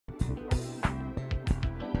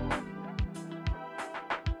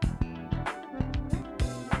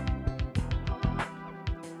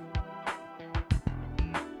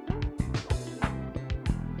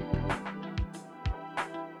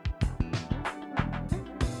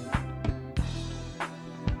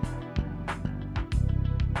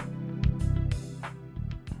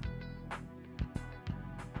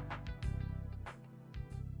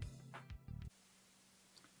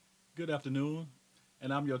Good afternoon,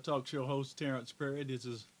 and I'm your talk show host, Terrence Perry. This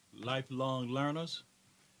is Lifelong Learners,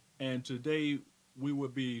 and today we will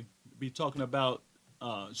be talking about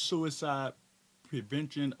suicide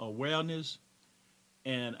prevention awareness.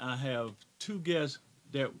 And I have two guests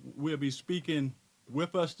that will be speaking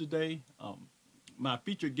with us today. My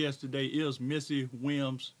featured guest today is Missy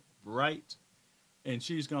Williams Wright, and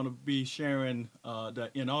she's going to be sharing the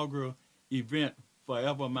inaugural event,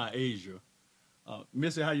 Forever My Asia.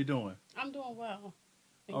 Missy, how you doing? I'm doing well. All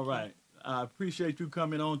Thank you. right. I appreciate you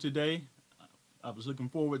coming on today. I was looking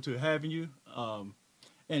forward to having you.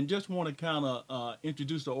 And just want to kind of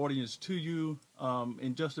introduce the audience to you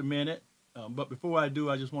in just a minute. But before I do,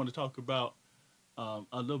 I just want to talk about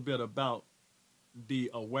a little bit about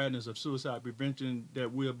the awareness of suicide prevention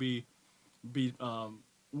that we'll be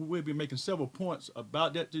making several points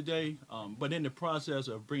about that today. But in the process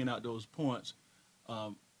of bringing out those points,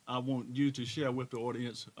 um, I want you to share with the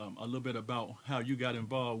audience a little bit about how you got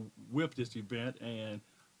involved with this event, and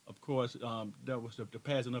of course, that was the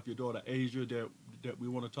passing of your daughter Asia that we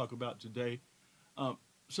want to talk about today. Um,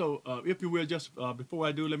 so, if you will, just before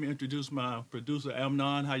I do, let me introduce my producer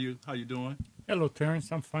Amnon. How you doing? Hello,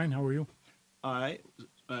 Terrence. I'm fine. How are you? All right,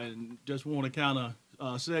 and just want to kind of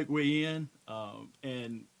segue in.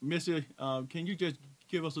 And Missy, can you just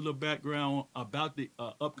give us a little background about the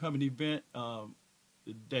upcoming event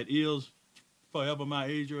that is Forever My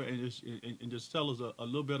Asia, and just tell us a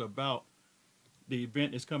little bit about the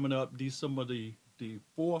event that's coming up December the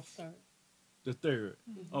 4th, Third. the 3rd.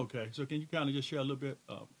 Mm-hmm. Okay, so can you kind of just share a little bit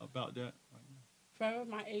about that? Forever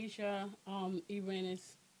My Asia event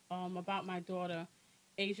is about my daughter,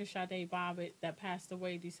 Asia Sade Bobbitt, that passed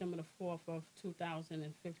away December the 4th of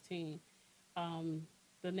 2015.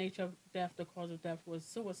 The nature of death, the cause of death was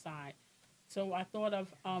suicide. So I thought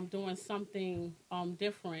of doing something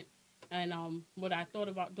different. And what I thought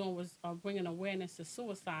about doing was bringing awareness to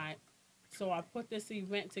suicide. So I put this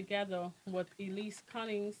event together with Elise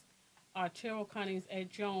Cunnings, Cheryl Cunnings, Ed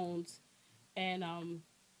Jones, and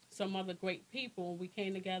some other great people. We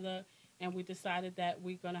came together and we decided that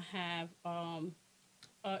we're going to have an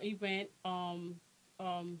event, roundtable,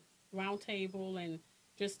 and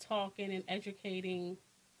just talking and educating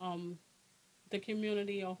the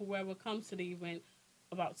community or whoever comes to the event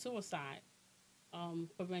about suicide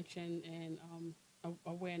prevention and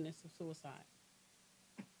awareness of suicide.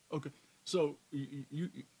 Okay, so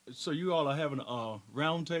you all are having a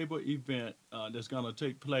roundtable event that's going to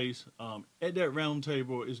take place. At that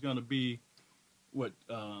roundtable is going to be what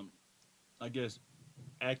I guess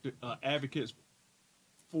advocates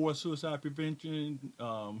for suicide prevention.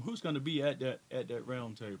 Who's going to be at that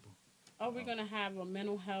roundtable? Oh, we're going to have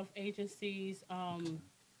mental health agencies,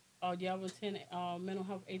 Yelverton mental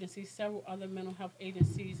health agencies, several other mental health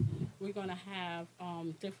agencies. We're going to have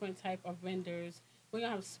different type of vendors. We're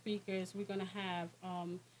going to have speakers. We're going to have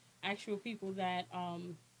actual people that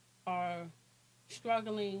are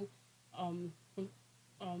struggling with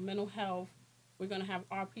mental health. We're going to have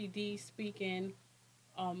RPD speaking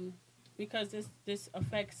because this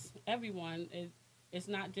affects everyone. It's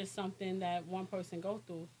not just something that one person go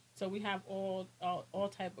through. So we have all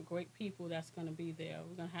type of great people that's going to be there.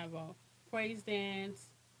 We're going to have a praise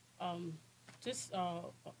dance. Just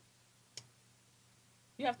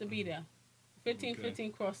you have to be there.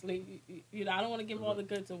 1515 Cross Lake. You know, I don't want to give all the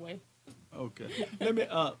goods away. Okay. Let me.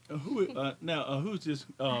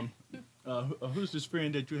 Who's this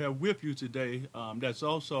friend that you have with you today? That's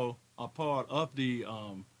also a part of the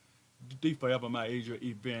Forever My Asia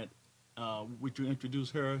event. Would you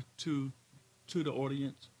introduce her to the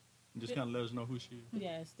audience and just kind of let us know who she is?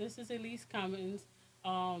 Yes, this is Elise Cummins.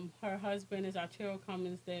 Her husband is Arturo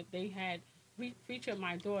Cummins. That they had featured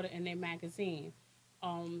my daughter in their magazine.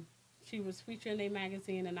 She was featured in their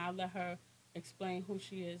magazine, and I'll let her explain who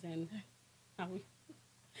she is and how we.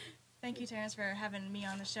 Thank you, Terrence, for having me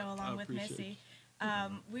on the show along with Missy.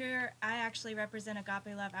 it. I actually represent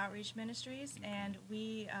Agape Love Outreach Ministries, and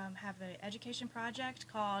we have an education project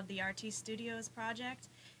called the RT Studios Project,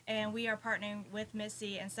 and we are partnering with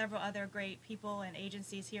Missy and several other great people and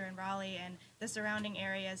agencies here in Raleigh and the surrounding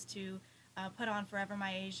areas to put on Forever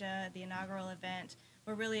My Asia, the inaugural event.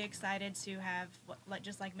 We're really excited to have,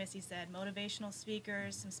 just like Missy said, motivational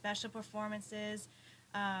speakers, some special performances,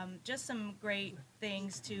 just some great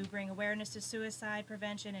things to bring awareness to suicide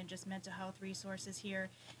prevention and just mental health resources here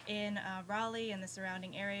in Raleigh and the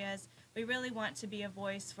surrounding areas. We really want to be a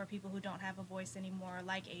voice for people who don't have a voice anymore,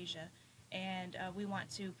 like Asia, and we want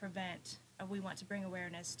to bring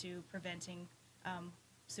awareness to preventing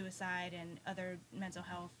suicide and other mental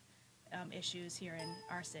health issues here in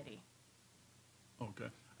our city. Okay.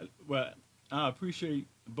 Well, I appreciate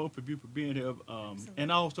both of you for being here. Absolutely.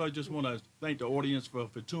 And also, I just want to thank the audience for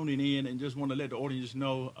tuning in, and just want to let the audience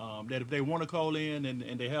know that if they want to call in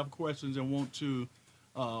and they have questions and want to,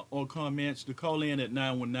 or comments, to call in at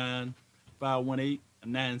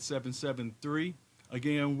 919-518-9773.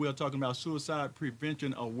 Again, we're talking about suicide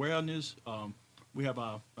prevention awareness. We have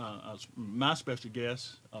my special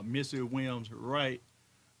guest, Missy Williams Wright,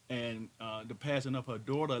 and the passing of her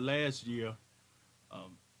daughter last year,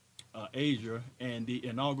 Asia, and the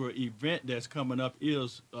inaugural event that's coming up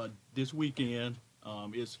is this weekend.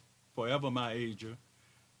 It's Forever My Asia,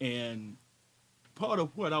 and part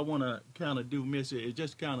of what I want to kind of do, Missy, is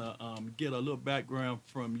just kind of get a little background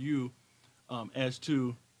from you as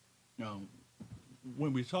to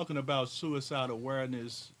when we're talking about suicide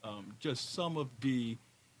awareness, just some of the,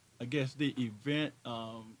 I guess, the event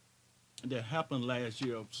that happened last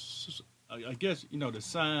year. I guess, the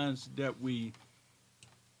signs that we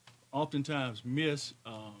oftentimes miss,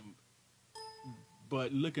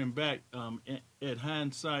 but looking back at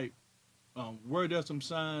hindsight, were there some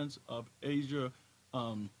signs of Asia?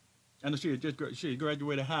 I know she had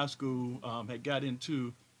graduated high school, had got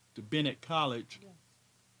into the Bennett College,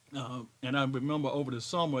 and I remember over the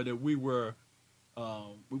summer that we were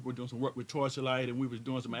doing some work with Torchlight, and we was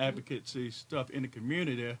doing some advocacy stuff in the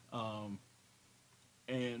community.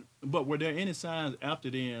 But were there any signs after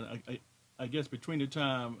then? I guess between the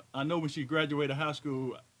time, I know when she graduated high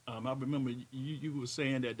school, I remember you were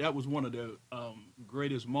saying that was one of the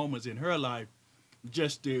greatest moments in her life,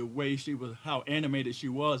 just the way how animated she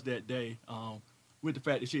was that day, with the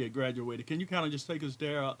fact that she had graduated. Can you kind of just take us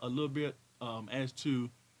there a little bit as to,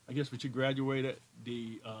 I guess, when she graduated,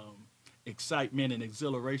 the excitement and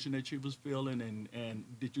exhilaration that she was feeling,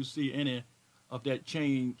 and did you see any of that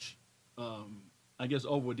change, I guess,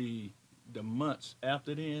 over the months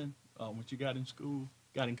after then, when she got in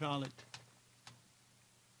college?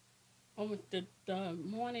 The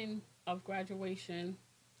morning of graduation,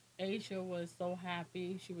 Asia was so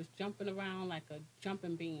happy. She was jumping around like a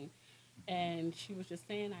jumping bean. And she was just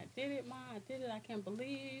saying, I did it, Ma, I did it. I can't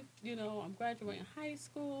believe, I'm graduating high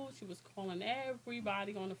school. She was calling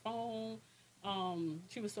everybody on the phone.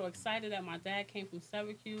 She was so excited that my dad came from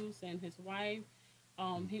Syracuse and his wife.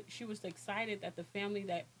 She was excited that the family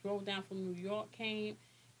that drove down from New York came.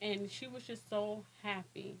 And she was just so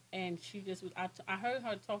happy. And she just was, I heard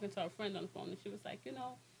her talking to her friend on the phone, and she was like,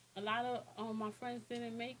 a lot of my friends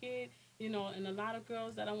didn't make it, and a lot of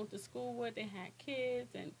girls that I went to school with, they had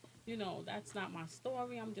kids, and, that's not my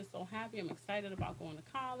story. I'm just so happy. I'm excited about going to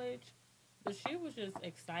college. But she was just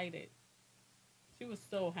excited. She was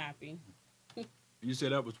so happy. You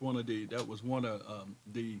said that was one of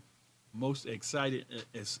the most excited,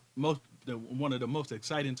 one of the most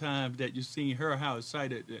exciting times that you seen her, how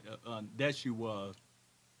excited that she was.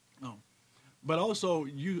 But also,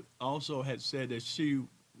 you also had said that she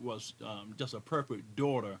was just a perfect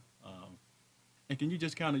daughter. And can you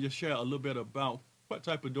just kind of just share a little bit about what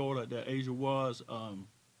type of daughter that Asia was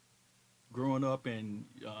growing up? And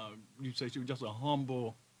you said she was just a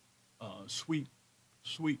humble, sweet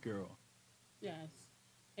girl. Yes.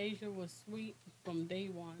 Asia was sweet from day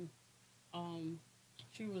one.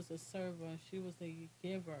 She was a server. She was a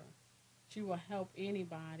giver. She would help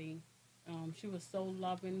anybody. She was so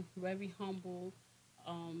loving, very humble.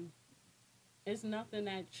 It's nothing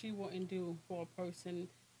that she wouldn't do for a person.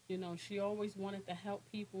 She always wanted to help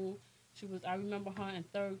people. I remember her in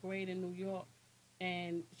 3rd grade in New York,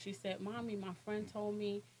 and she said, Mommy, my friend told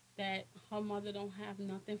me that her mother don't have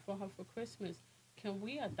nothing for her for Christmas. Can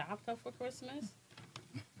we adopt her for Christmas?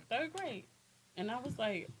 3rd grade. And I was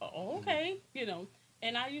like, oh, okay,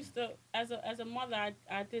 And I used to, as a mother,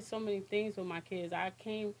 I did so many things with my kids. I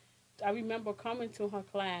remember coming to her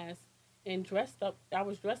class and I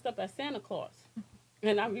was dressed up as Santa Claus.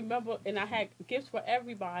 And I remember, and I had gifts for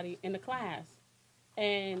everybody in the class.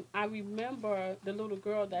 And I remember the little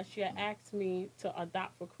girl that she had asked me to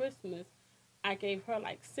adopt for Christmas, I gave her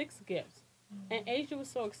like 6 gifts. Mm-hmm. And Asia was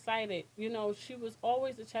so excited. She was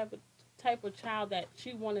always the type of child that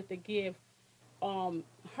she wanted to give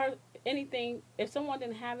her anything. If someone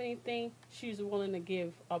didn't have anything, she was willing to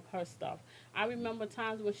give up her stuff. I remember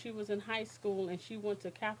times when she was in high school and she went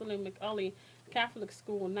to Kathleen McUlley Catholic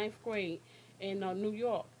School in 9th grade in New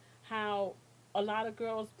York, how a lot of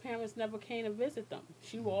girls' parents never came to visit them.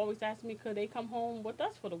 She would always ask me, could they come home with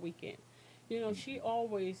us for the weekend? She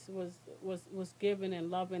always was giving and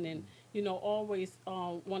loving, and always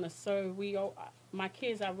want to serve. My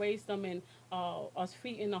kids, I raised them and us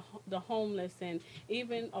feeding the homeless, and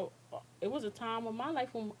even it was a time of my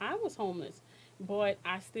life when I was homeless, but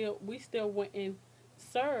we still went and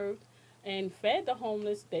served. and fed the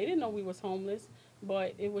homeless. They didn't know we was homeless,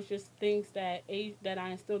 but it was just things that I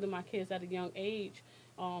instilled in my kids at a young age,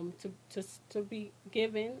 to be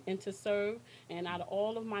given and to serve. And out of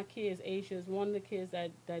all of my kids, Asia is one of the kids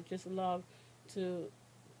that just loved to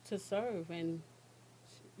to serve, and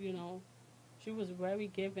you know, she was very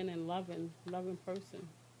giving and loving person.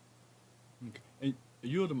 Okay. And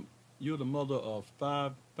you're the mother of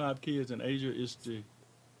five kids, and Asia is the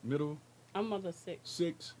middle I'm mother six.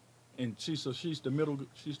 six, and she's the middle.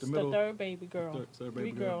 She's the It's middle. the third baby girl. Third Three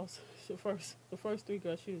baby girl. girls. The first three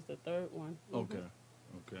girls. She was the third one. Mhm. Okay,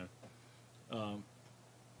 okay.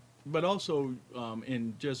 But also,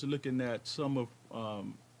 in just looking at some of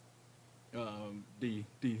the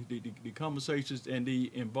conversations and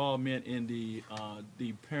the involvement in the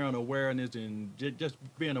parent awareness and just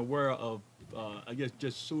being aware of, I guess,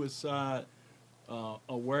 just suicide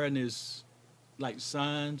awareness, like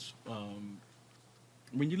signs.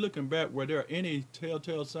 When you're looking back, were there any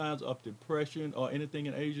telltale signs of depression or anything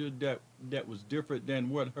in Asia that was different than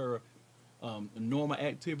what her normal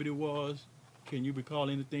activity was? Can you recall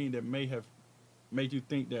anything that may have made you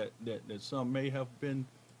think that some may have been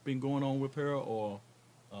going on with her, or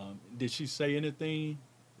did she say anything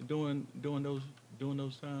during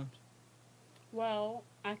those times? Well,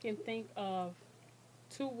 I can think of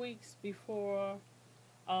 2 weeks before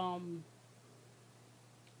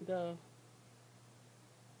the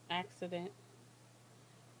accident.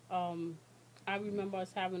 I remember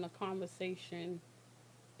us having a conversation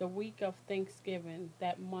the week of Thanksgiving,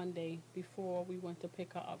 that Monday before we went to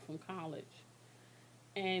pick her up from college.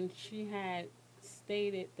 And she had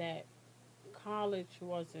stated that college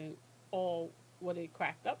wasn't all what it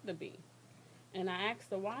cracked up to be. And I asked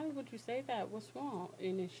her, why would you say that? What's wrong?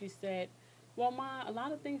 And then she said, well, Ma, a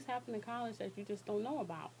lot of things happen in college that you just don't know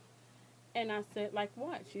about. And I said, like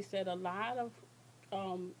what? She said, a lot of,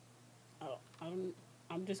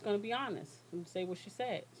 I'm just going to be honest and say what she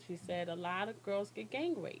said. She said, a lot of girls get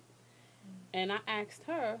gang raped. And I asked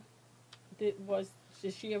her, is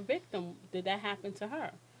she a victim? Did that happen to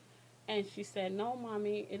her? And she said, no,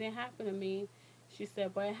 Mommy, it didn't happen to me. She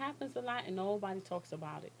said, but it happens a lot and nobody talks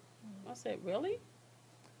about it. I said, really?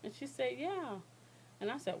 And she said, yeah.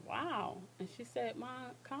 And I said, wow. And she said, Ma,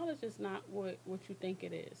 college is not what you think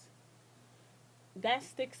it is. That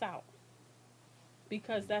sticks out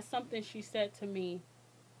because that's something she said to me.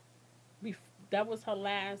 That was her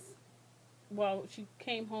last, well, she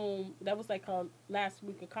came home, that was like her last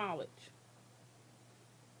week of college.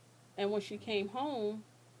 And when she came home,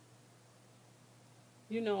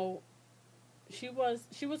 you know, she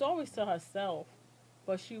was always to herself,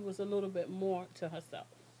 but she was a little bit more to herself.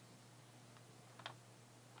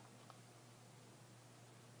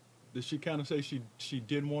 Did she kind of say she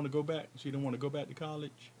didn't want to go back? She didn't want to go back to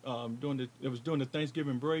college. It was during the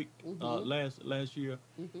Thanksgiving break last year.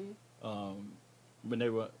 Mm-hmm. When they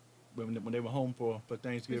were home for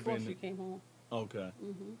Thanksgiving. Before she came home. Okay.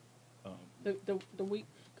 Mm-hmm. The week,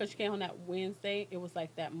 because she came home that Wednesday, it was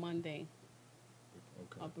like that Monday.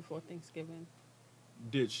 Okay. Before Thanksgiving.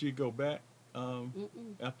 Did she go back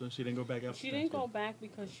after? She didn't go back after. She didn't go back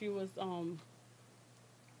because she was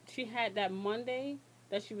she had that Monday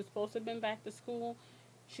that she was supposed to have been back to school.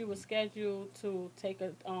 She was scheduled to take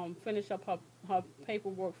finish up her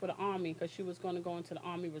paperwork for the Army because she was going to go into the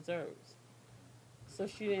Army Reserves. So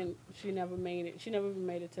she never made it. She never even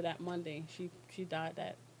made it to that Monday. She died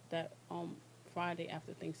that Friday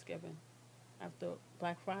after Thanksgiving, after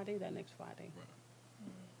Black Friday, that next Friday. Right.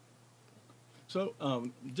 So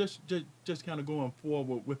just kind of going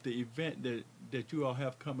forward with the event that you all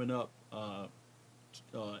have coming up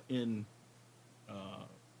in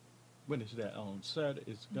when is that, on Saturday?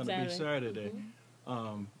 It's going to be Saturday.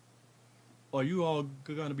 Mm-hmm. Are you all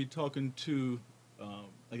going to be talking to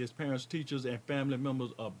I guess parents, teachers, and family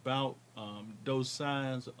members about those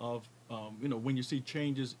signs of when you see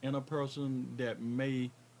changes in a person that may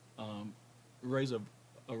raise a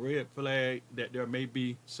red flag that there may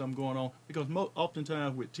be some going on? Because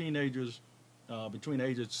oftentimes with teenagers between the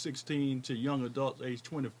ages 16 to young adults age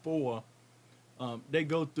 24, they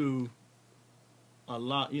go through a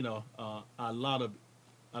lot of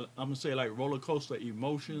I'm gonna say like roller coaster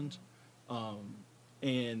emotions,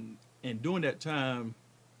 and during that time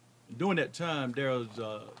there's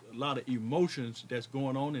a lot of emotions that's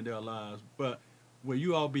going on in their lives. But will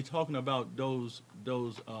you all be talking about those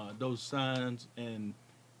signs and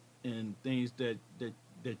things that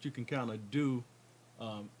you can kind of do,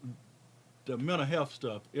 the mental health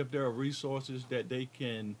stuff, if there are resources that they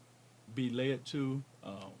can be led to?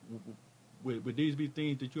 Would these be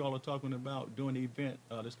things that you all are talking about during the event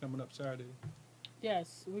that's coming up Saturday?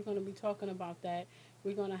 Yes, we're going to be talking about that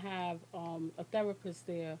We're going to have a therapist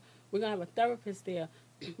there. We're going to have a therapist there.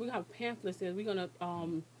 We're going to have pamphlets there. We're going to,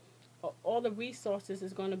 all the resources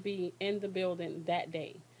is going to be in the building that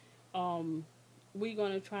day. We're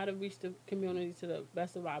going to try to reach the community to the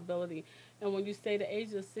best of our ability. And when you say the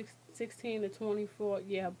ages of 16 to 24,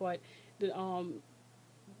 yeah, but the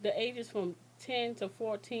ages from 10 to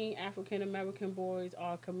 14 African American boys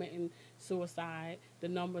are committing suicide. The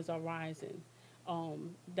numbers are rising.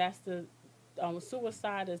 That's the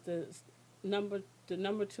suicide is the number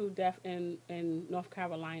 2 death in North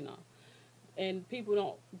Carolina. And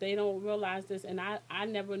people don't realize this, and I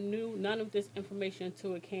never knew none of this information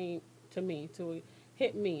until it came to me, till it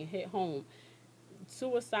hit home.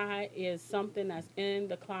 Suicide is something that's in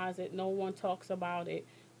the closet. No one talks about it,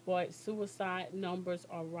 but suicide numbers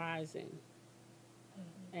are rising.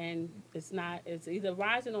 And it's either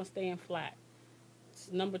rising or staying flat.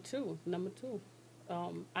 It's number two.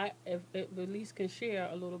 If Elise can share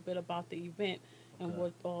a little bit about the event and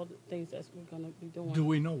what all the things that we're going to be doing. Do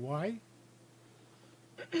we know why?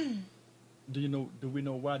 Do we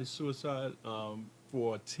know why the suicide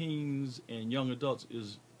for teens and young adults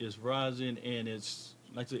is rising? And it's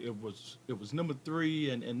like I said, it was number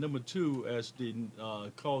 3 and number 2 as the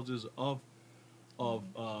causes of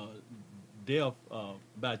death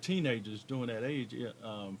by teenagers during that age.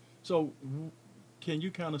 So can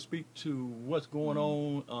you kind of speak to what's going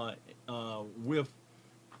on with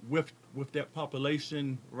that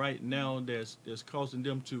population right now that's causing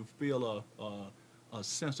them to feel a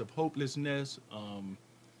sense of hopelessness?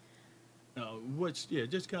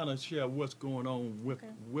 Just kind of share what's going on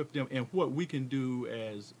with them and what we can do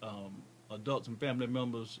as adults and family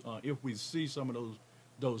members if we see some of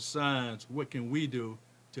those signs. What can we do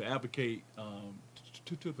to advocate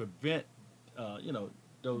to prevent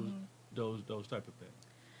those type of things?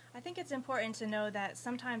 I think it's important to know that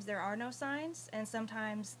sometimes there are no signs and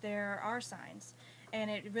sometimes there are signs. And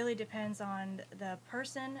it really depends on the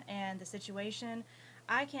person and the situation.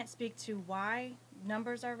 I can't speak to why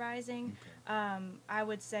numbers are rising. Okay. I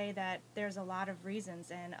would say that there's a lot of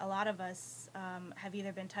reasons, and a lot of us have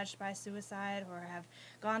either been touched by suicide or have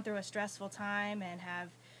gone through a stressful time and have,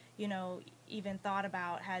 even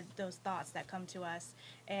had those thoughts that come to us.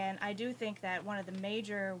 And I do think that one of the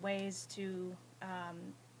major ways to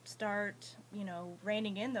start,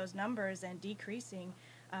 reining in those numbers and decreasing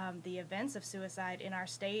the events of suicide in our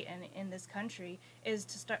state and in this country is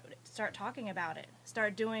to start talking about it.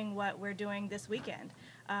 Start doing what we're doing this weekend,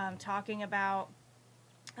 talking about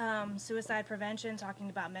suicide prevention,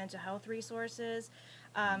 talking about mental health resources,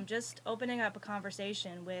 just opening up a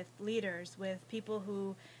conversation with leaders, with people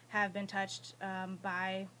who have been touched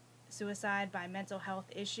by suicide, by mental health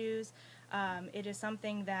issues. It is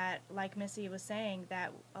something that, like Missy was saying,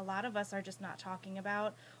 that a lot of us are just not talking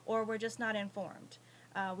about, or we're just not informed.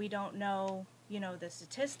 We don't know, the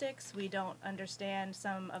statistics. We don't understand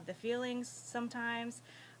some of the feelings sometimes.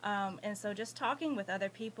 And so just talking with other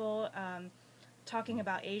people, talking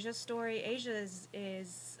about Asia's story. Asia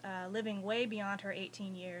is living way beyond her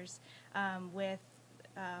 18 years with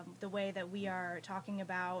the way that we are talking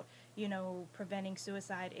about, preventing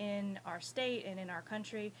suicide in our state and in our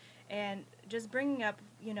country. And just bringing up,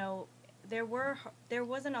 there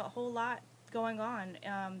wasn't a whole lot going on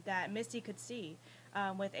that Missy could see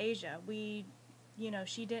with Asia.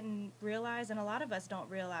 She didn't realize, and a lot of us don't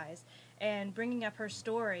realize. And bringing up her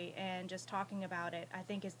story and just talking about it, I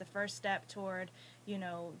think, is the first step toward,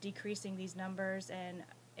 decreasing these numbers and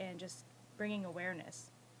just bringing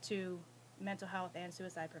awareness to mental health and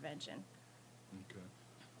suicide prevention. Okay.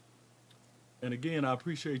 And again, I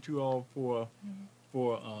appreciate you all for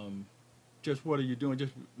just what are you doing,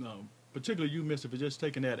 just particularly you, Mr., for just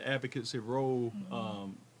taking that advocacy role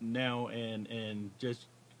now and just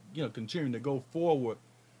continuing to go forward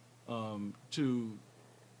to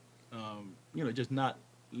just not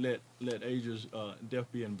let Asia's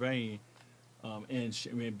death be in vain,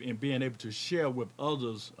 and being able to share with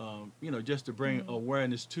others, just to bring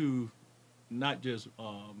awareness to not just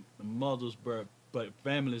mothers but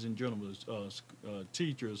families in general,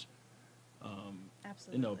 teachers,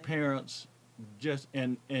 Absolutely. Parents, just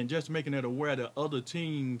making it aware that other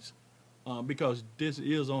teens, because this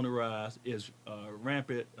is on the rise, is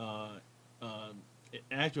rampant.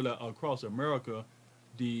 Actually, across America,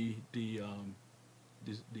 the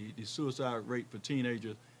suicide rate for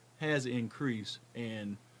teenagers has increased,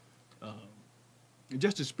 and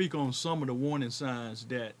just to speak on some of the warning signs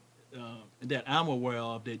that I'm aware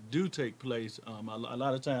of that do take place. A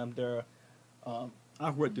lot of times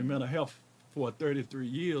I've worked in mental health for 33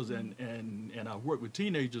 years, and I've worked with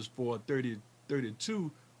teenagers for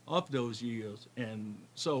 32 of those years, and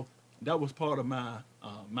so that was part of my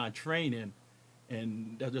my training,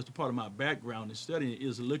 and that's just a part of my background in studying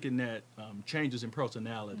is looking at changes in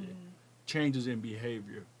personality, changes in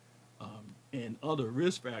behavior, and other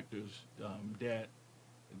risk factors that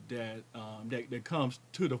comes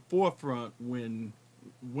to the forefront when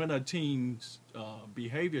a teen's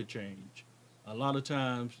behavior change. A lot of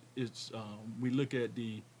times it's we look at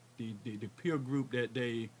the peer group that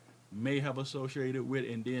they may have associated with,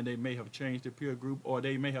 and then they may have changed the peer group, or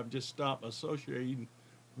they may have just stopped associating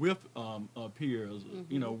with peers.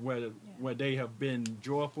 You know, where they have been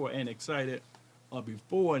joyful and excited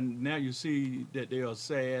before, and now you see that they are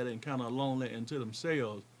sad and kind of lonely into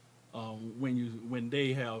themselves. When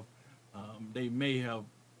they have they may have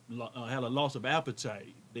had a loss of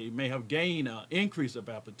appetite. They may have gained an increase of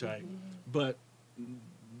appetite, but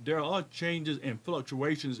there are changes and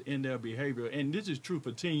fluctuations in their behavior, and this is true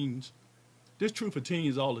for teens. This is true for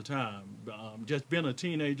teens all the time. Just being a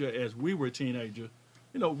teenager, as we were teenagers,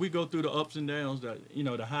 you know, we go through the ups and downs,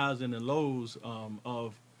 the highs and the lows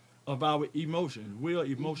of our emotions. We are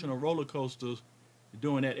emotional roller coasters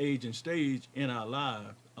during that age and stage in our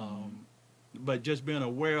life. But just being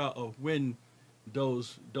aware of when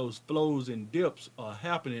those flows and dips are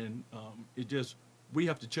happening, it just we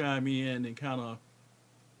have to chime in and kind of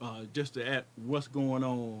just to at what's going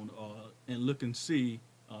on and look and see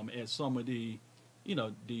at some of the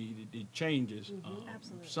the changes.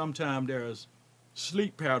 Absolutely. Sometimes there's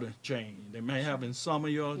sleep pattern change. They may have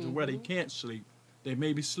insomnia to where they can't sleep. They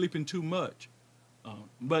may be sleeping too much,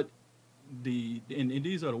 but and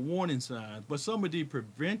these are the warning signs. But some of the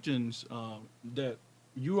preventions that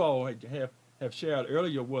you all have shared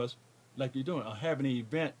earlier was like you're doing having an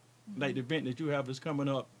event like the event that you have is coming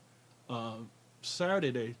up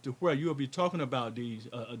Saturday, to where you'll be talking about these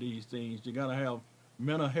things. You're gonna have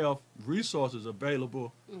mental health resources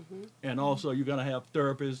available, and also you're gonna have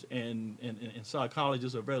therapists and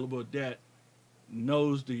psychologists available that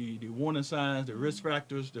knows the warning signs, the risk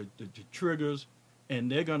factors, the triggers, and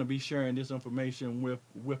they're going to be sharing this information with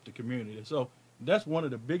the community. So that's one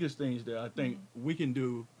of the biggest things that I think we can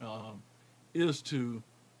do is to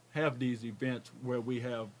have these events where we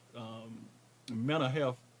have mental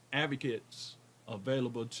health advocates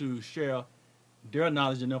available to share their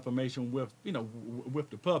knowledge and information with with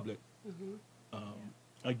the public.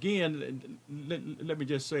 Again, let me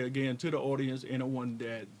just say again to the audience, anyone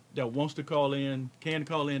that wants to call in can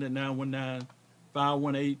call in at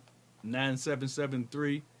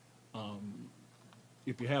 919-518-9773.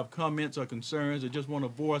 If you have comments or concerns or just want to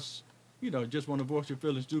voice, your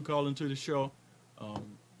feelings, do call into the show.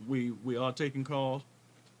 We are taking calls.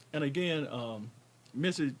 And again,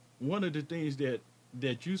 Missy, one of the things that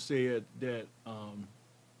you said that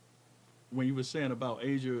when you were saying about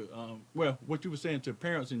Asia, what you were saying to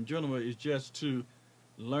parents in general is just to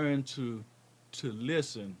learn to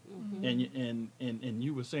listen, and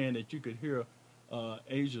you were saying that you could hear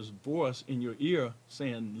Asia's voice in your ear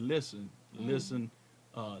saying, "Listen, listen,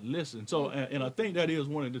 listen." So, and I think that is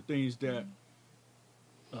one of the things that.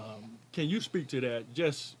 Can you speak to that?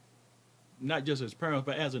 Just not just as parents,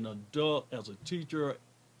 but as an adult, as a teacher,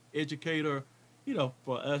 educator.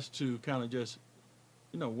 For us to kind of just,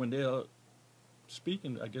 when they're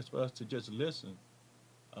speaking, I guess for us to just listen,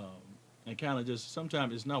 and kind of just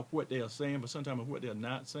sometimes it's not what they are saying, but sometimes it's what they're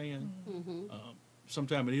not saying.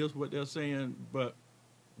 Sometimes it is what they're saying, but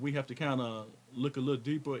we have to kind of look a little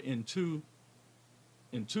deeper into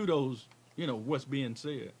those, what's being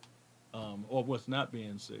said, or what's not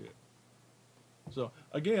being said. So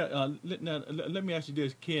again, let me ask you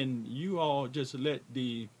this: can you all just let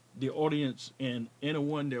the audience and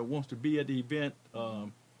anyone that wants to be at the event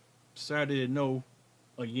Saturday know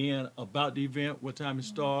again about the event, what time it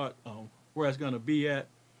starts, where it's going to be at,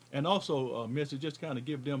 and also, Mr. just kind of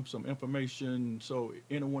give them some information so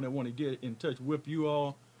anyone that want to get in touch with you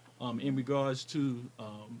all in regards to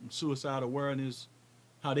suicide awareness,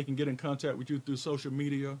 how they can get in contact with you through social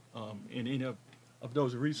media and any of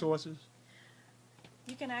those resources.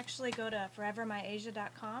 You can actually go to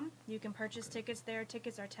forevermyasia.com. You can purchase tickets there.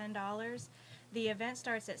 Tickets are $10. The event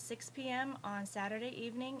starts at 6 p.m. on Saturday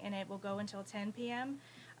evening, and it will go until 10 p.m.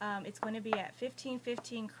 It's going to be at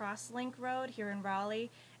 1515 Crosslink Road here in Raleigh,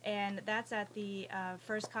 and that's at the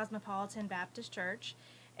First Cosmopolitan Baptist Church.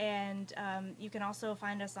 And you can also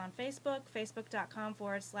find us on Facebook,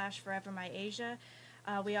 facebook.com/forevermyasia.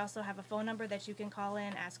 We also have a phone number that you can call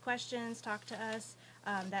in, ask questions, talk to us.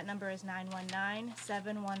 That number is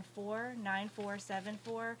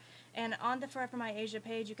 919-714-9474. And on the Forever My Asia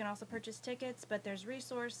page, you can also purchase tickets, but there's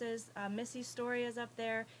resources. Missy's story is up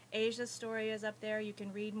there. Asia's story is up there. You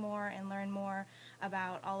can read more and learn more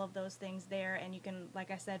about all of those things there. And you can, like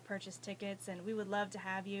I said, purchase tickets. And we would love to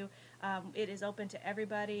have you. It is open to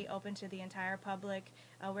everybody, open to the entire public.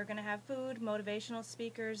 We're going to have food, motivational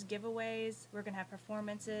speakers, giveaways. We're going to have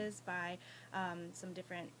performances by some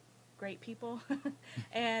different great people.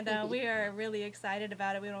 And we are really excited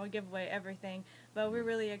about it. We don't want to give away everything, but we're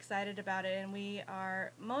really excited about it. And we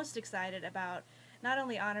are most excited about not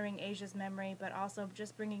only honoring Asia's memory, but also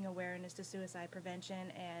just bringing awareness to suicide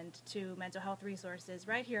prevention and to mental health resources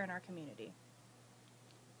right here in our community.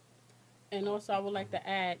 And also, I would like to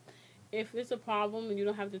add, if it's a problem and you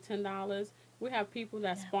don't have the $10, we have people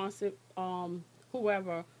that sponsor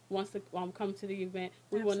whoever wants to come to the event.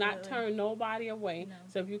 We will not turn nobody away. No.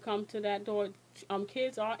 So if you come to that door,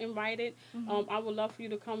 kids are invited. I would love for you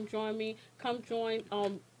to come join me. Come join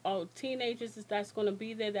teenagers that's going to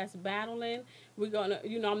be there that's battling. We're going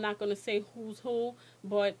to, I'm not going to say who's who,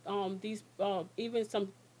 but these even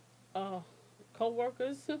some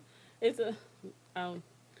co-workers. It's a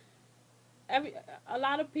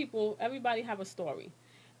lot of people, everybody have a story.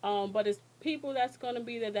 But it's people that's going to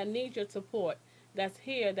be there that need your support, that's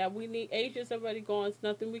here, that we need. Asia's already gone. It's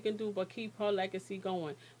nothing we can do but keep her legacy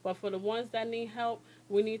going. But for the ones that need help,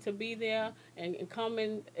 we need to be there and come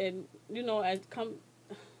in and, as come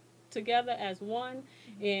together as one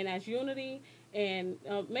and as unity and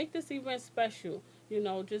make this event special.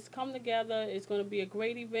 Just come together. It's going to be a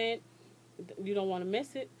great event. You don't want to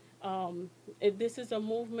miss it. This is a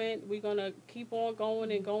movement. We're going to keep on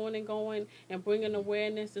going and going and going and bringing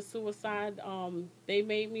awareness to suicide. They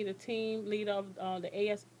made me the team leader of the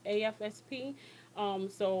AFSP.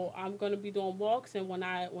 So I'm going to be doing walks, and when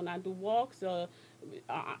I do walks,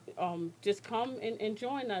 just come and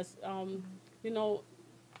join us.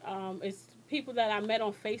 It's people that I met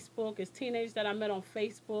on Facebook. It's teenagers that I met on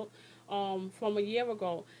Facebook from a year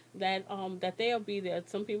ago that they'll be there.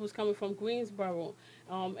 Some people's coming from Greensboro.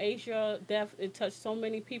 Asia it touched so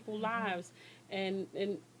many people's lives, and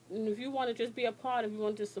if you want to just be a part, if you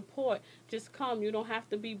want to support, just come. You don't have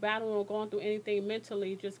to be battling or going through anything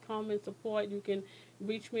mentally. Just come and support. You can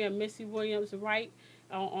reach me at Missy Williams Wright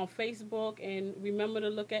on Facebook, and remember to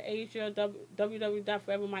look at Asia,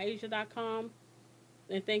 www.forevermyasia.com,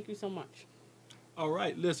 and thank you so much. All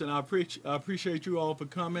right, listen, I appreciate you all for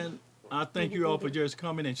coming. I thank you all for just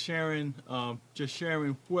coming and sharing,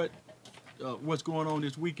 what's going on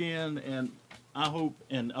this weekend, and I hope,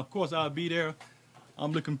 and of course I'll be there.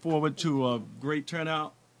 I'm looking forward to a great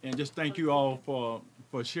turnout, and just thank you all for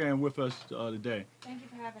sharing with us today. Thank you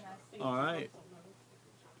for having us. All right,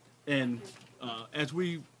 and as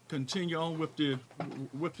we continue on with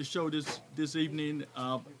the show this evening,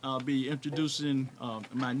 I'll be introducing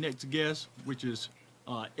my next guest, which is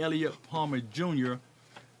Elliot Palmer Jr.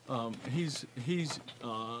 He's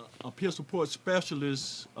a peer support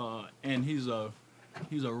specialist, and he's a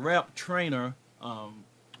rap trainer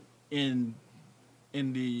in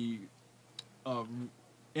the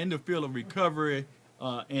field of recovery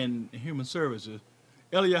and human services.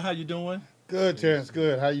 Elliot, how you doing? Good, Terrence.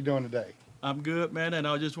 Good. How you doing today? I'm good, man, and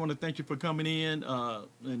I just want to thank you for coming in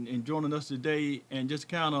and joining us today. And just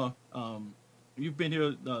kind of, you've been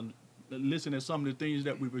here listening to some of the things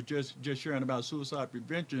that we were just sharing about suicide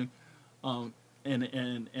prevention, and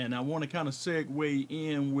I want to kind of segue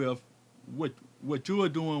in with what you are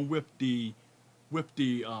doing with the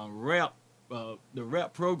rap. The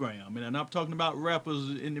rap program, and I'm talking about rappers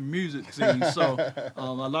in the music scene. So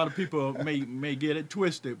a lot of people may get it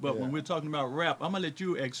twisted, but when we're talking about rap, I'm gonna let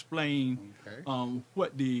you explain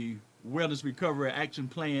what the Wellness Recovery Action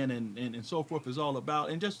Plan and so forth is all about,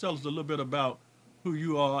 and just tell us a little bit about who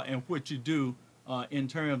you are and what you do in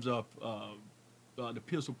terms of the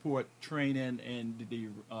peer support training and the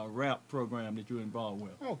rap program that you're involved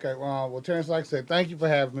with. Okay. Well, Terrence, like I said, thank you for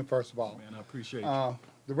having me. First of all, Man, I appreciate you.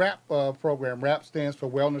 The RAP program, RAP stands for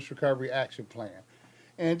Wellness Recovery Action Plan.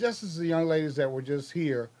 And just as the young ladies that were just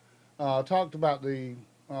here talked about the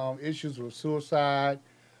issues with suicide,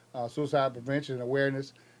 suicide prevention and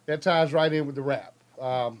awareness, that ties right in with the RAP.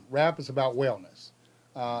 RAP is about wellness.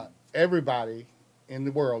 Everybody in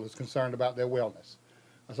the world is concerned about their wellness.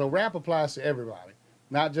 So RAP applies to everybody,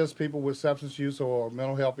 not just people with substance use or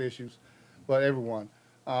mental health issues, but everyone.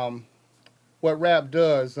 What RAP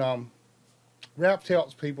does, RAP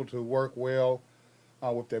helps people to work well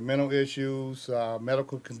with their mental issues,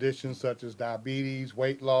 medical conditions such as diabetes,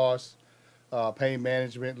 weight loss, pain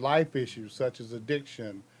management, life issues such as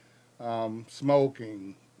addiction,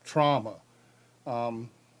 smoking, trauma,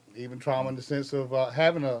 even trauma in the sense of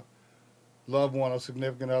having a loved one or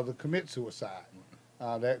significant other commit suicide.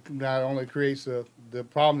 That not only creates the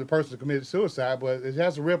problem the person committed suicide, but it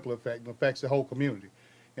has a ripple effect and affects the whole community.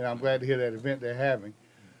 And I'm glad to hear that event they're having.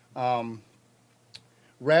 The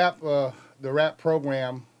RAP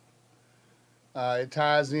program, it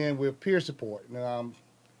ties in with peer support. Becoming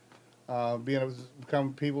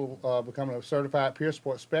a certified peer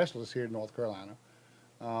support specialist here in North Carolina,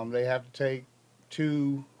 they have to take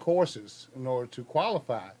 2 courses in order to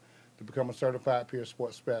qualify to become a certified peer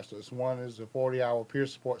support specialist. One is a 40-hour peer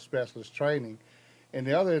support specialist training, and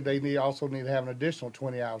the other they also need to have an additional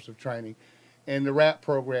 20 hours of training. And the RAP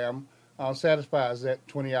program satisfies that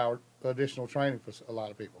 20-hour additional training for a lot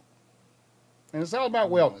of people. And it's all about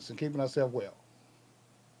wellness and keeping ourselves well.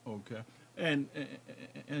 Okay. And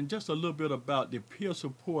just a little bit about the peer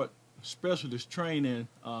support specialist training.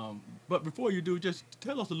 But before you do, just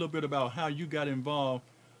tell us a little bit about how you got involved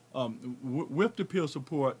with the peer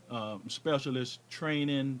support specialist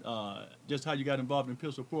training, just how you got involved in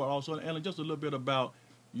peer support also, and just a little bit about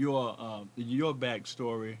your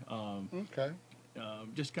backstory. Okay.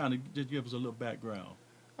 Just give us a little background.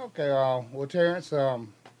 Okay. Well, Terrence,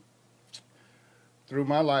 through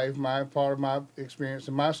my life, part of my experience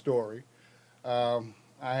and my story, I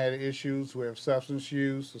had issues with substance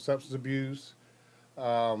use or substance abuse,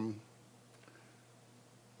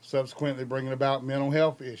 subsequently bringing about mental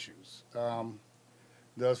health issues,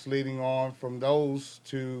 thus leading on from those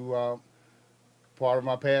to part of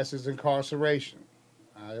my past is incarceration.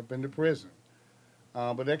 I have been to prison.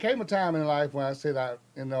 But there came a time in life when I said, I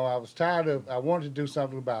was tired I wanted to do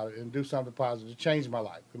something about it and do something positive to change my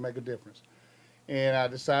life, to make a difference. And I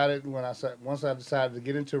decided once I decided to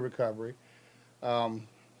get into recovery,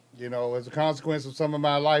 as a consequence of some of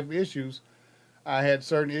my life issues, I had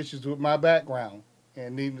certain issues with my background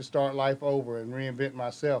and needing to start life over and reinvent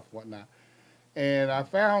myself and whatnot. And I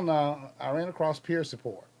found, I ran across peer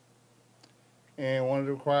support. And one of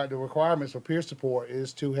the requirements for peer support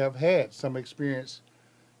is to have had some experience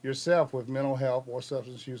yourself with mental health or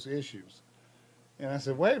substance use issues. And I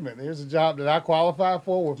said, wait a minute, here's a job that I qualify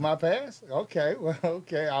for with my past? Okay,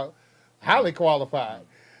 I'm highly qualified.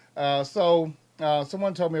 So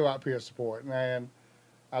someone told me about peer support, and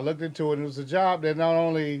I looked into it, and it was a job that not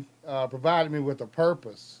only provided me with a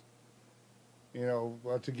purpose,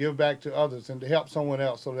 to give back to others and to help someone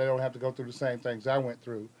else so they don't have to go through the same things I went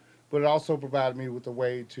through, but it also provided me with a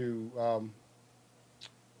way to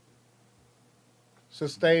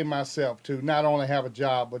sustain myself, to not only have a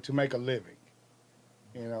job, but to make a living.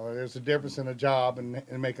 There's a difference in a job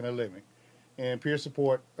and making a living. And peer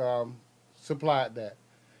support supplied that.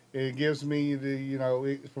 It gives me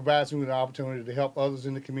it provides me with an opportunity to help others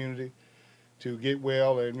in the community to get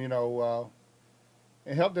well and, and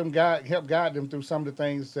help guide them through some of the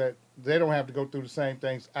things that they don't have to go through the same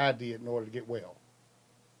things I did in order to get well.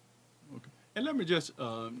 Okay. And let me just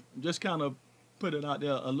kind of put it out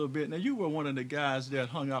there a little bit. Now, you were one of the guys that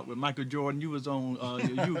hung out with Michael Jordan. You was on,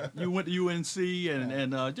 you went to UNC,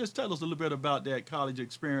 and just tell us a little bit about that college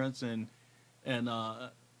experience and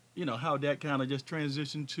how that kind of just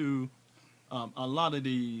transitioned to a lot of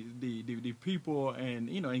the people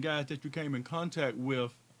and guys that you came in contact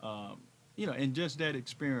with, and just that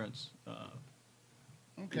experience.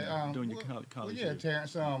 Okay. During your college yeah, years.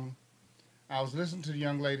 Terrence. I was listening to the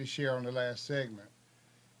young lady share on the last segment,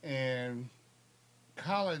 and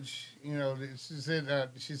college. She said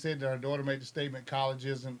that her daughter made the statement, "College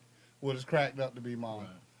isn't what it's cracked up to be, Mom." Right.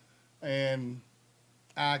 And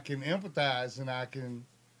I can empathize and I can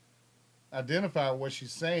identify what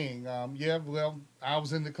she's saying. I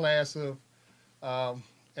was in the class of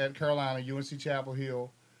at Carolina, UNC Chapel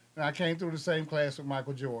Hill, and I came through the same class with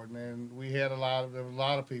Michael Jordan, and we had there were a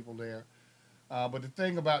lot of people there. But the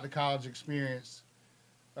thing about the college experience,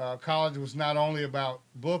 college was not only about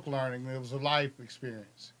book learning, it was a life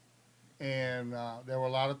experience. And there were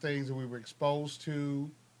a lot of things that we were exposed to,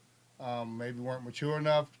 maybe weren't mature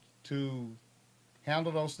enough to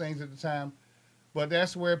handle those things at the time. But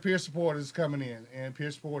that's where peer support is coming in, and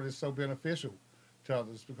peer support is so beneficial to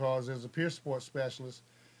others because as a peer support specialist,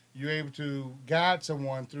 you're able to guide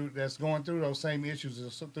someone that's going through those same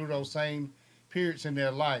issues, through those same periods in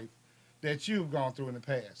their life that you've gone through in the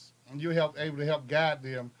past. And you're able to help guide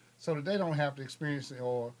them so that they don't have to experience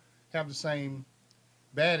or have the same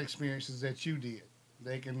bad experiences that you did.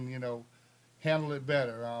 They can, handle it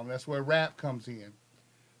better. That's where RAP comes in.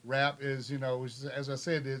 RAP is, as I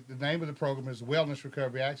said, the name of the program is Wellness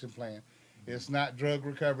Recovery Action Plan. It's not Drug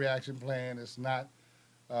Recovery Action Plan. It's not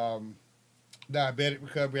Diabetic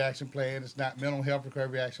Recovery Action Plan. It's not Mental Health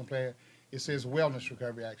Recovery Action Plan. It says Wellness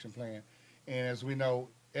Recovery Action Plan. And as we know,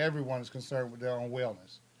 everyone is concerned with their own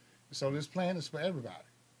wellness. So this plan is for everybody.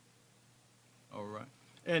 All right.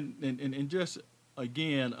 And just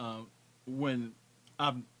again, when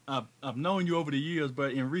I've known you over the years,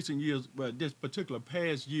 but in recent years, but this particular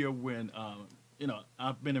past year when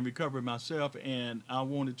I've been in recovery myself, and I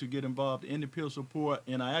wanted to get involved in the peer support,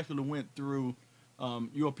 and I actually went through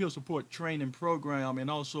your peer support training program and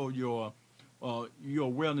also your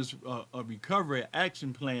wellness recovery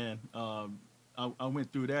action plan. I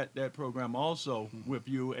went through that program also with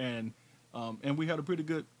you, and we had a pretty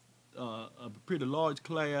good, a pretty large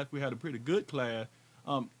class. We had a pretty good class,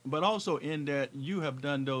 but also in that you have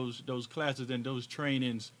done those classes and those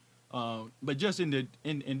trainings. But just in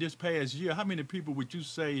this past year, how many people would you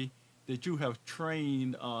say that you have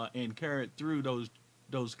trained and carried through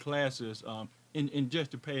those classes in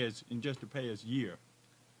just the past year?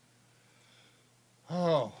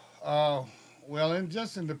 Oh, well, in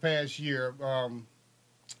the past year,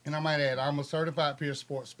 and I might add, I'm a certified peer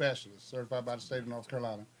support specialist, certified by the state of North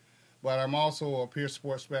Carolina, but I'm also a peer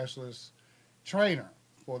support specialist trainer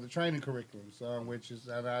for the training curriculums,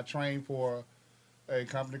 and I train for a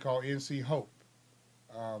company called NC Hope.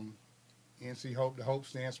 NC Hope, the Hope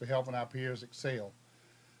stands for Helping Our Peers Excel.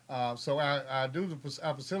 So I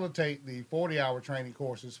facilitate the 40-hour training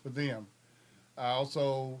courses for them. I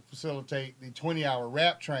also facilitate the 20-hour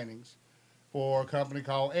RAP trainings for a company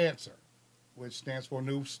called Answer, which stands for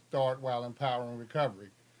New Start While Empowering Recovery,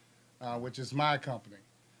 which is my company.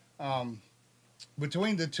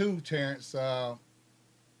 Between the two, Terrence,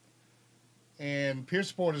 and peer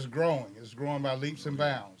support is growing. It's growing by leaps and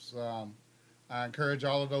bounds. I encourage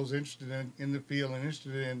all of those interested in the field and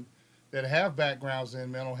interested in that have backgrounds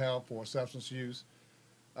in mental health or substance use,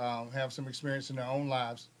 have some experience in their own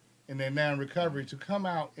lives, and they're now in recovery, to come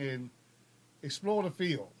out and explore the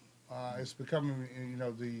field. It's becoming,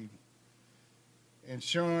 the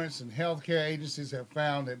insurance and healthcare agencies have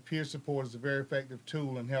found that peer support is a very effective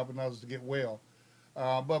tool in helping others to get well.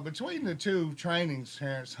 But between the two trainings,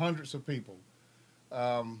 Terrence, hundreds of people.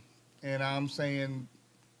 And I'm saying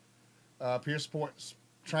peer support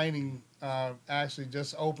training actually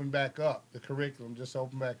just opened back up. The curriculum just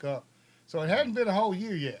opened back up. So it hadn't been a whole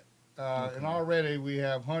year yet. Okay. And already we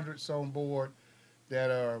have hundreds on board that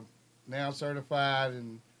are now certified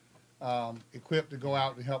and equipped to go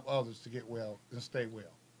out and help others to get well and stay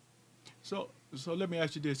well. So let me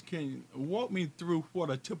ask you this: can you walk me through what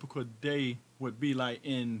a typical day would be like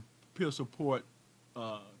in peer support?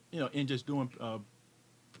 In just doing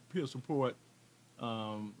peer support.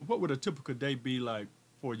 What would a typical day be like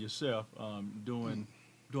for yourself doing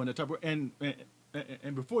that type of? And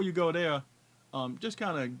before you go there, just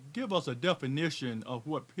kind of give us a definition of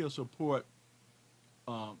what peer support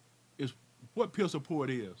is. What peer support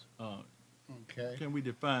is. Okay. Can we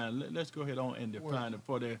define? Let's go ahead on and define it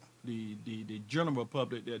for the general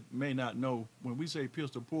public that may not know. When we say peer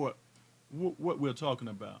support, what we're talking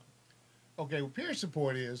about. Okay, well, peer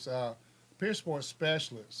support is peer support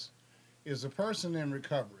specialist is a person in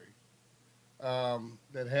recovery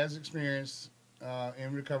that has experience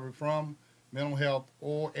in recovery from mental health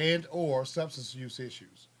or substance use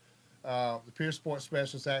issues. The peer support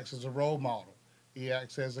specialist acts as a role model. He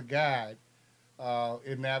acts as a guide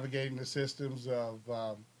in navigating the systems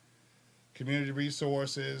of community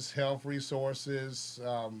resources, health resources,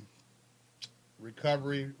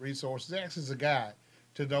 recovery resources. Acts as a guide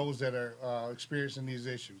to those that are experiencing these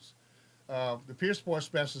issues. The peer support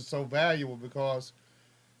specialist is so valuable because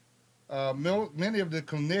many of the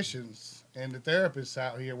clinicians and the therapists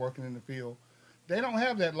out here working in the field, they don't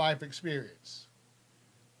have that life experience.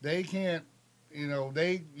 They can't,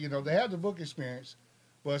 they have the book experience,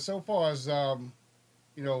 but so far as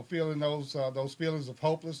feeling those feelings of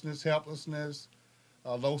hopelessness, helplessness,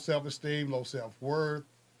 low self-esteem, low self-worth,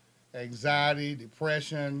 anxiety,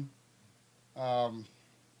 depression,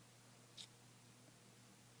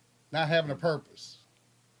 not having a purpose.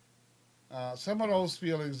 Some of those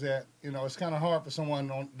feelings that, it's kind of hard for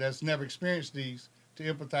someone that's never experienced these to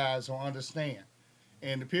empathize or understand.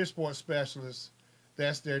 And the peer support specialists,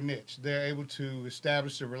 that's their niche. They're able to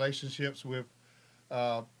establish the relationships with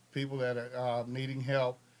people that are needing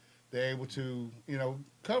help. They're able to,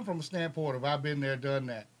 come from a standpoint of, I've been there, done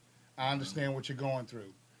that. I understand what you're going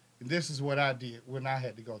through. And this is what I did when I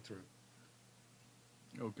had to go through.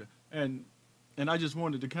 Okay. And I just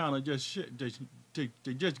wanted to kind of just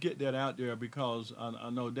to just get that out there because I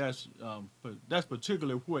know that's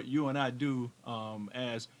particularly what you and I do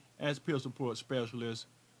as peer support specialists.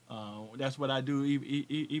 That's what I do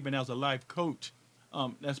even as a life coach.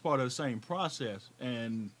 That's part of the same process.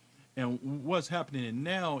 And what's happening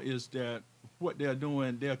now is that what they're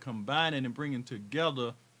doing, they're combining and bringing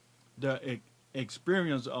together the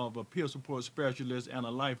experience of a peer support specialist and a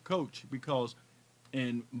life coach, because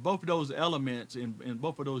in both of those elements, in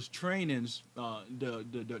both of those trainings,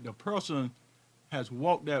 the person has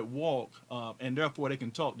walked that walk, and therefore they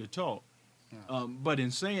can talk the talk. But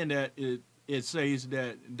in saying that, it says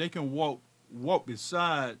that they can walk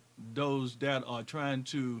beside those that are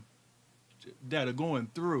that are going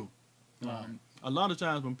through. Right. A lot of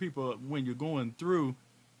times when you're going through,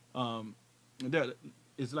 that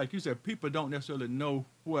it's like you said, people don't necessarily know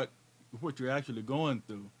what you're actually going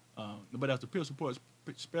through. But as a peer support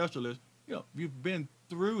specialist, you've been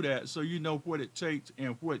through that, so you know what it takes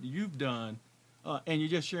and what you've done, and you're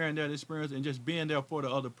just sharing that experience and just being there for the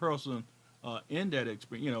other person in that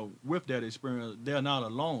experience. With that experience, they're not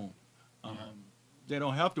alone. They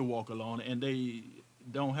don't have to walk alone, and they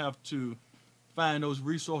don't have to find those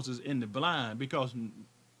resources in the blind, because,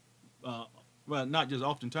 well, not just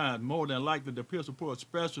oftentimes, more than likely, the peer support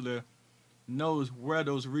specialist knows where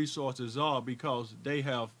those resources are because they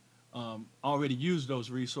have already used those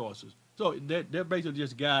resources. So they're basically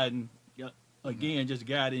just guiding, just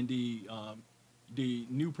guiding the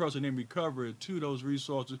new person in recovery to those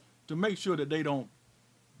resources to make sure that they don't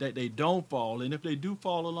fall, and if they do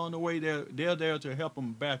fall along the way, they're there to help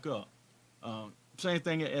them back up. Same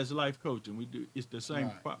thing as life coaching. We do, it's the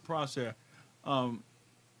same process. But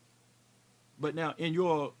now in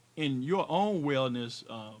your own wellness,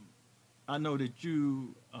 I know that you're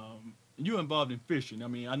involved in fishing. I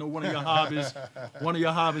mean, I know one of your hobbies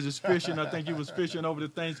is fishing. I think you was fishing over the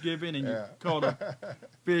Thanksgiving and you caught a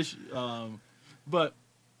fish. But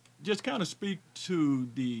just kind of speak to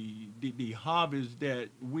the hobbies that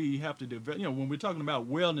we have to develop. When we're talking about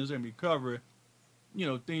wellness and recovery,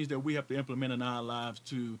 things that we have to implement in our lives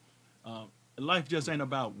to, life just ain't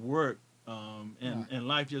about work, and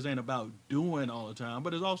life just ain't about doing all the time,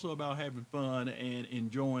 but it's also about having fun and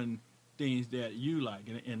enjoying things that you like.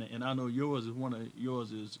 And I know yours is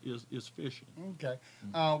fishing. Okay.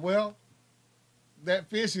 Well, that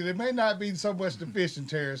fishing, it may not be so much the fishing,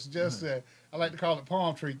 Terrence, just I like to call it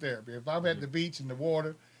palm tree therapy. If I'm at the beach in the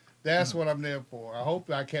water, that's what I'm there for. I hope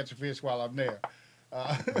I catch a fish while I'm there.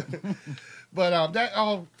 But that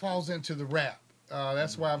all falls into the RAP.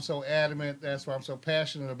 That's why I'm so adamant. That's why I'm so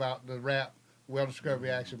passionate about the RAP, Wellness Recovery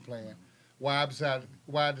Action Plan. Why I decided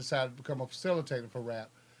to become a facilitator for RAP.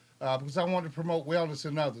 Because I wanted to promote wellness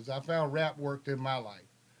in others. I found RAP worked in my life.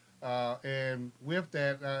 And with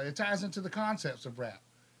that, it ties into the concepts of RAP.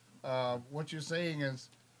 What you're saying is,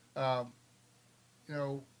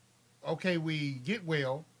 okay, we get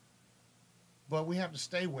well, but we have to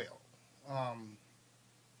stay well.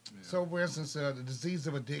 So, for instance, the disease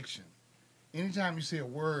of addiction. Anytime you see a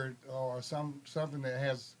word or something that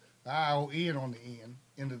has ION on the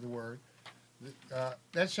end of the word,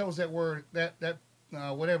 that shows that word, that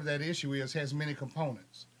whatever that issue is, has many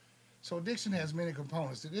components. So addiction has many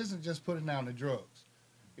components. It isn't just putting down the drugs.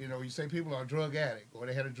 You say people are a drug addict or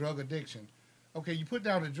they had a drug addiction. Okay, you put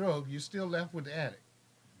down the drug, you're still left with the addict.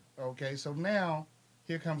 Okay, so now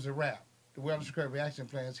here comes the RAP. The Wellness Recovery Action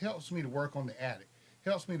Plans helps me to work on the addict,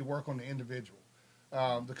 helps me to work on the individual.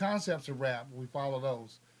 The concepts of RAP, we follow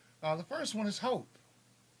those. The first one is hope.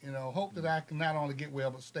 Hope that I can not only get well,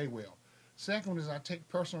 but stay well. Second one is I take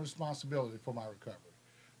personal responsibility for my recovery.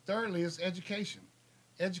 Thirdly is education.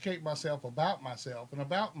 Educate myself and about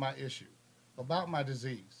my issue, about my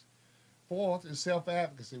disease. Fourth is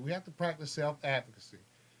self-advocacy. We have to practice self-advocacy.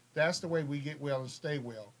 That's the way we get well and stay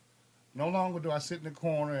well. No longer do I sit in the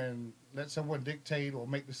corner and let someone dictate or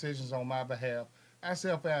make decisions on my behalf. I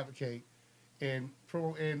self-advocate and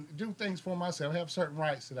do things for myself, have certain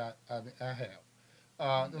rights that I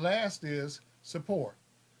have. The last is support.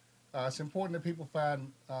 It's important that people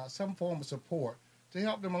find some form of support to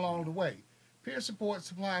help them along the way. Peer support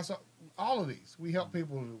supplies all of these. We help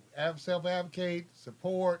people to self-advocate,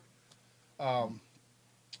 support,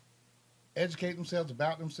 educate themselves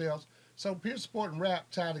about themselves. So peer support and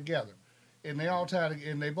RAP tie together, and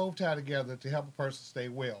they both tie together to help a person stay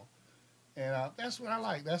well. And that's what I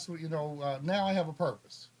like. That's what now I have a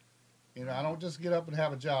purpose. I don't just get up and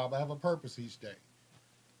have a job. I have a purpose each day.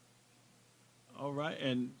 All right,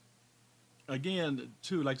 and again,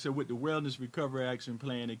 too, like I said, with the Wellness Recovery Action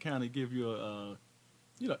Plan, it kind of gives you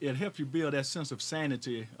it helps you build that sense of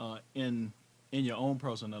sanity in your own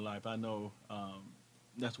personal life. I know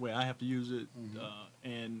that's where I have to use it,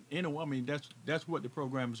 and I mean that's what the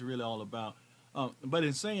program is really all about. But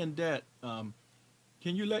in saying that,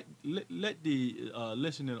 can you let the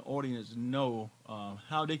listening audience know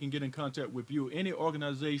how they can get in contact with you? Any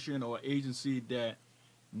organization or agency that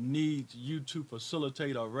needs you to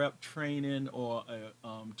facilitate a RAP training or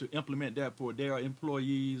to implement that for their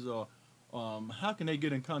employees or how can they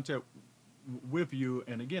get in contact with you?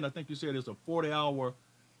 And again, I think you said it's a 40-hour,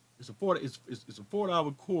 it's a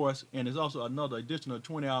 40-hour course, and it's also another additional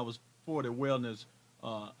 20 hours for the wellness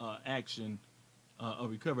action, a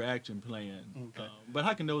recovery action plan. Okay. But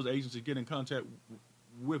how can those agencies get in contact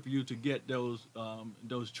with you to get those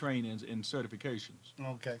trainings and certifications?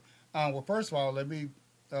 Okay. Well, first of all, let me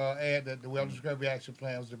add that the Wellness Recovery Action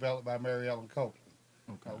Plan was developed by Mary Ellen Copeland.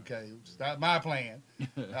 Okay. It's not my plan,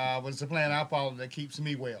 but it's a plan I follow that keeps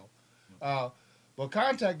me well. But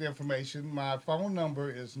contact information, my phone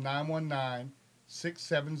number is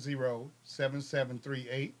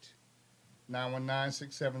 919-670-7738.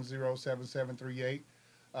 919-670-7738.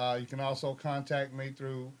 You can also contact me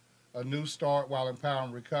through a New Start While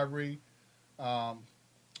Empowering Recovery.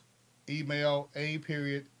 Email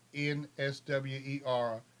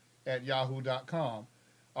a.nswer@yahoo.com.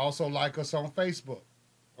 Also like us on Facebook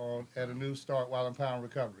at A New Start While Empowering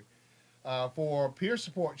Recovery. For peer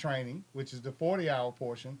support training, which is the 40-hour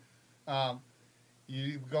portion,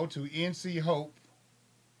 you go to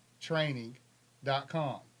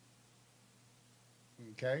nchopetraining.com.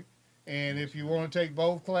 Okay? And if you want to take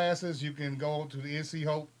both classes, you can go to the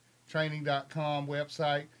nchopetraining.com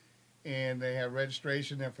website, and they have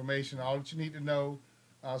registration information, all that you need to know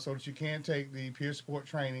so that you can take the peer support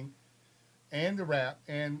training and the RAP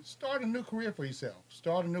and start a new career for yourself,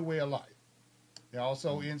 start a new way of life. They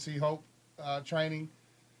also NC Hope training,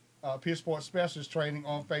 peer support specialist training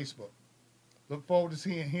on Facebook. Look forward to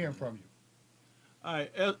hearing from you. All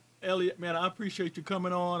right, Elliot, man, I appreciate you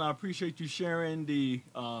coming on. I appreciate you sharing the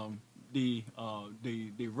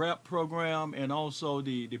RAP program and also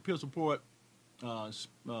the peer support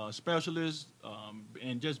specialist,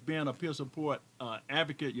 and just being a peer support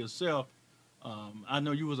advocate yourself. I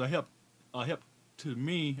know you was a help to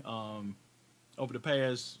me over the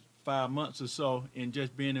past 5 months or so in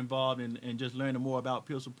just being involved and just learning more about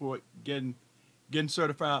peer support, getting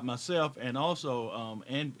certified myself, and also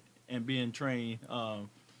and being trained.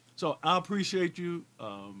 So I appreciate you.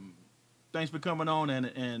 Thanks for coming on,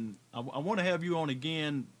 and I want to have you on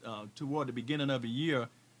again toward the beginning of the year,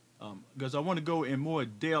 because I want to go in more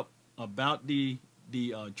depth about the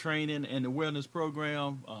training and the wellness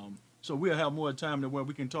program. So we'll have more time to where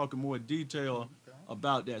we can talk in more detail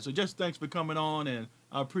about that. So just thanks for coming on, and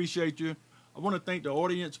I appreciate you. I want to thank the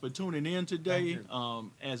audience for tuning in today.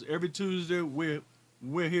 As every Tuesday,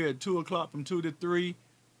 we're here at 2 o'clock from 2 to 3.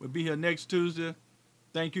 We'll be here next Tuesday.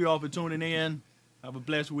 Thank you all for tuning in. Have a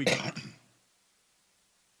blessed weekend.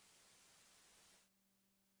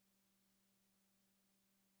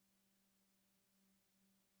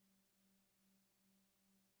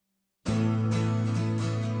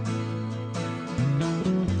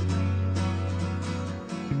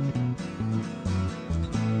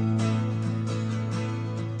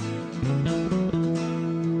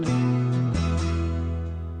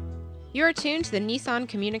 You're tuned to the Nissan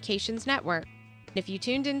Communications Network. If you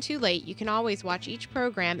tuned in too late, you can always watch each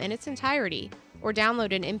program in its entirety or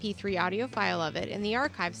download an MP3 audio file of it in the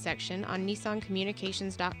archives section on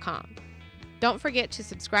nissancommunications.com. Don't forget to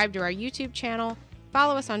subscribe to our YouTube channel,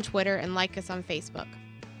 follow us on Twitter, and like us on Facebook.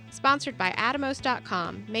 Sponsored by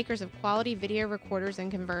Atomos.com, makers of quality video recorders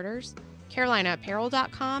and converters,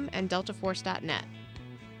 CarolinaApparel.com, and DeltaForce.net.